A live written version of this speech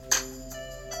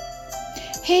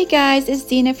Hey guys, it's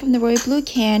Dina from the Royal Blue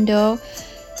Candle.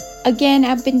 Again,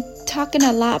 I've been talking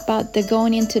a lot about the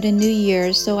going into the new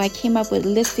year, so I came up with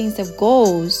listings of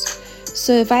goals.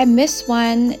 So if I miss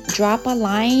one, drop a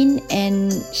line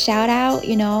and shout out,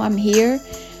 I'm here.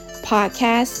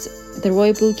 Podcast, The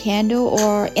Royal Blue Candle,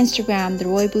 or Instagram, The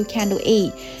Royal Blue Candle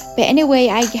 8. But anyway,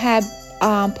 I have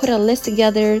put a list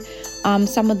together,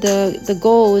 some of the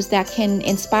goals that can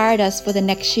inspire us for the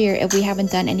next year if we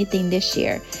haven't done anything this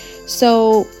year.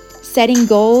 So setting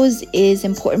goals is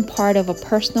an important part of a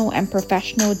personal and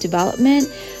professional development.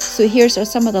 So here's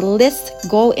some of the list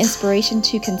goal inspiration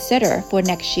to consider for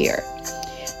next year.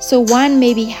 So one,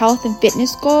 maybe health and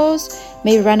fitness goals,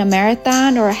 maybe run a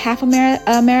marathon or a half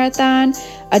a marathon,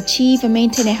 achieve and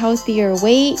maintain a healthier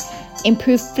weight,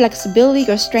 improve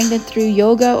flexibility or strengthen through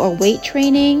yoga or weight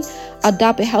training,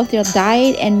 adopt a healthier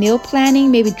diet and meal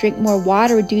planning, maybe drink more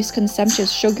water, reduce consumption of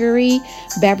sugary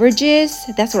beverages.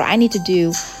 That's what I need to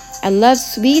do. I love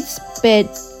sweets, but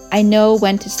I know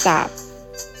when to stop.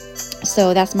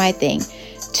 So that's my thing.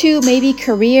 2, maybe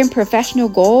career and professional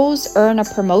goals, earn a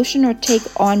promotion or take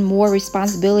on more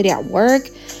responsibility at work,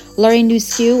 learn a new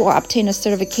skill or obtain a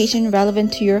certification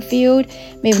relevant to your field,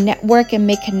 maybe network and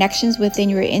make connections within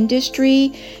your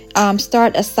industry,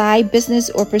 start a side business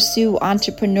or pursue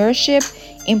entrepreneurship,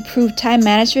 improve time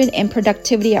management and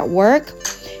productivity at work.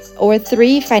 Or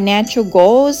 3, financial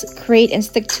goals, create and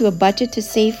stick to a budget to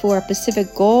save for a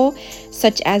specific goal,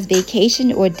 such as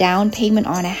vacation or down payment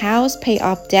on a house, pay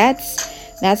off debts.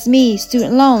 That's me.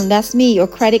 Student loan, that's me. Or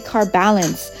credit card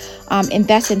balance.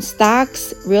 Invest in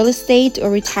stocks, real estate,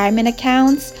 or retirement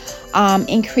accounts.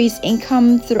 Increase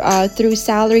income through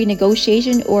salary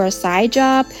negotiation or a side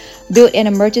job. Build an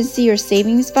emergency or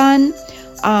savings fund.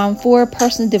 For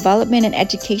personal development and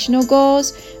educational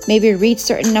goals, maybe read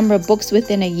certain number of books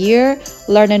within a year,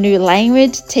 learn a new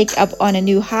language, take up on a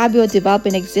new hobby or develop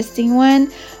an existing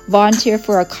one, volunteer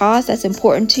for a cause that's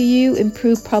important to you,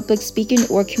 improve public speaking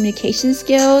or communication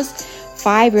skills.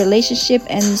 5, relationship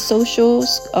and social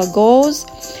goals,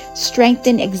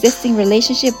 strengthen existing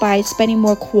relationship by spending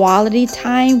more quality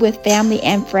time with family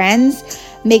and friends,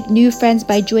 make new friends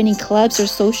by joining clubs or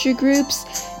social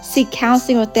groups, seek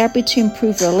counseling or therapy to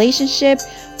improve relationship,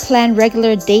 plan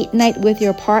regular date night with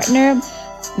your partner,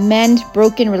 mend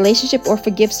broken relationship or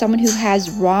forgive someone who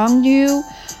has wronged you.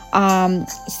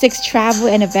 6, travel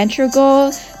and adventure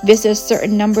goal, visit a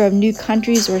certain number of new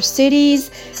countries or cities.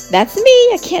 That's me.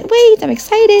 I can't wait. I'm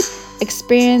excited.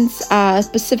 Experience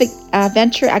specific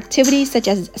adventure activities such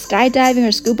as skydiving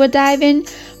or scuba diving.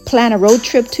 Plan a road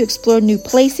trip to explore new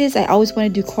places. I always want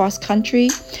to do cross country.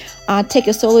 Take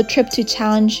a solo trip to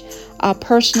challenge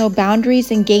personal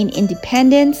boundaries and gain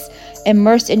independence.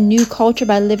 Immerse in new culture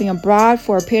by living abroad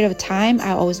for a period of time.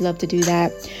 I always love to do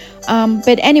that.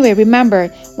 But anyway, remember,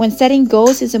 when setting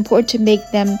goals, it's important to make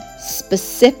them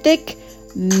specific,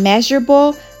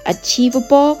 measurable,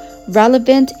 achievable,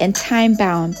 relevant, and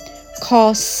time-bound.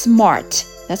 Call SMART.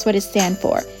 That's what it stands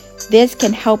for. This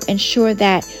can help ensure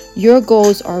that your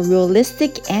goals are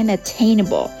realistic and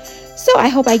attainable. So I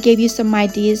hope I gave you some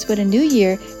ideas for the new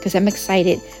year because I'm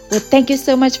excited. Well, thank you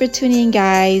so much for tuning in,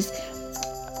 guys.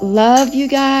 Love you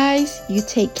guys. You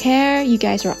take care. You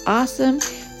guys are awesome.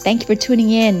 Thank you for tuning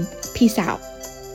in. Peace out.